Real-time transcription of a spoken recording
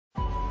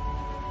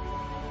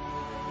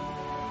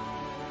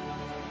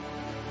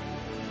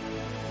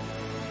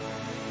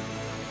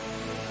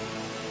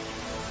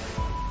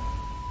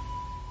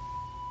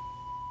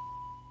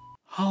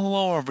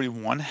Hello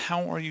everyone,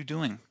 how are you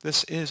doing?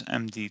 This is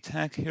MD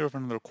Tech here with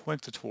another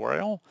quick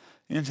tutorial.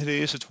 In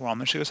today's tutorial, I'm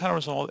going to show you guys how to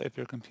resolve if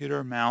your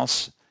computer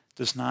mouse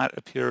does not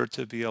appear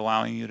to be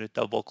allowing you to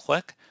double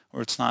click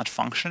or it's not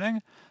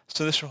functioning.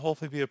 So this should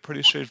hopefully be a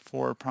pretty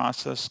straightforward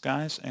process,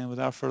 guys, and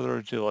without further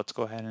ado, let's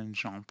go ahead and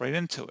jump right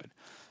into it.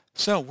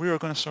 So we are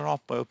going to start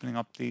off by opening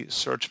up the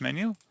search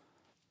menu,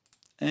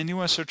 and you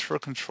want to search for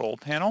control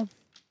panel.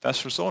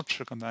 Best result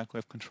should come back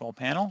with control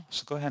panel,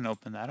 so go ahead and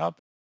open that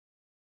up.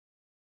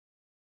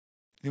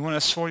 You want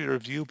to sort your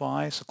view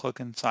by, so click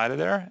inside of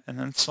there, and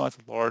then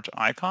select large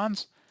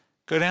icons.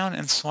 Go down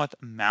and select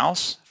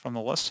mouse from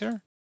the list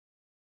here.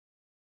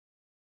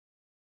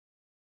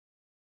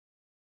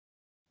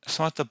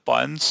 Select the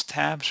buttons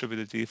tab, should be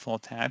the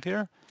default tab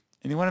here.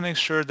 And you want to make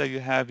sure that you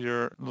have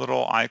your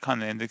little icon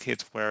that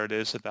indicates where it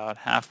is about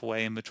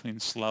halfway in between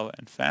slow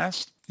and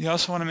fast. You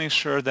also want to make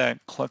sure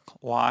that click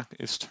lock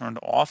is turned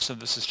off. So if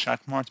this is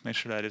checkmarked, make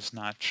sure that it's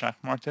not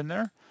checkmarked in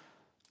there.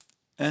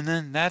 And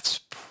then that's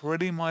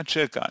pretty much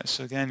it, guys.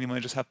 So again, you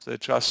might just have to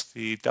adjust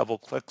the double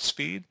click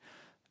speed.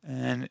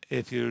 And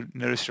if you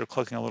notice you're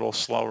clicking a little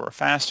slower or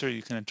faster,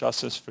 you can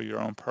adjust this for your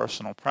own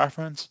personal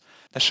preference.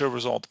 That should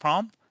resolve the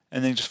problem.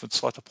 And then you just would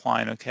select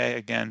apply and OK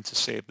again to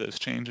save those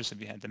changes if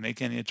you had to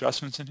make any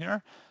adjustments in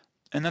here.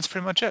 And that's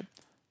pretty much it.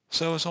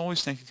 So as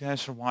always, thank you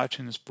guys for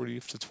watching this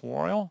brief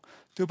tutorial. I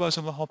do hope I was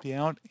able to help you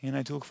out, and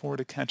I do look forward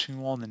to catching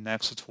you all in the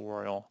next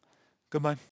tutorial. Goodbye.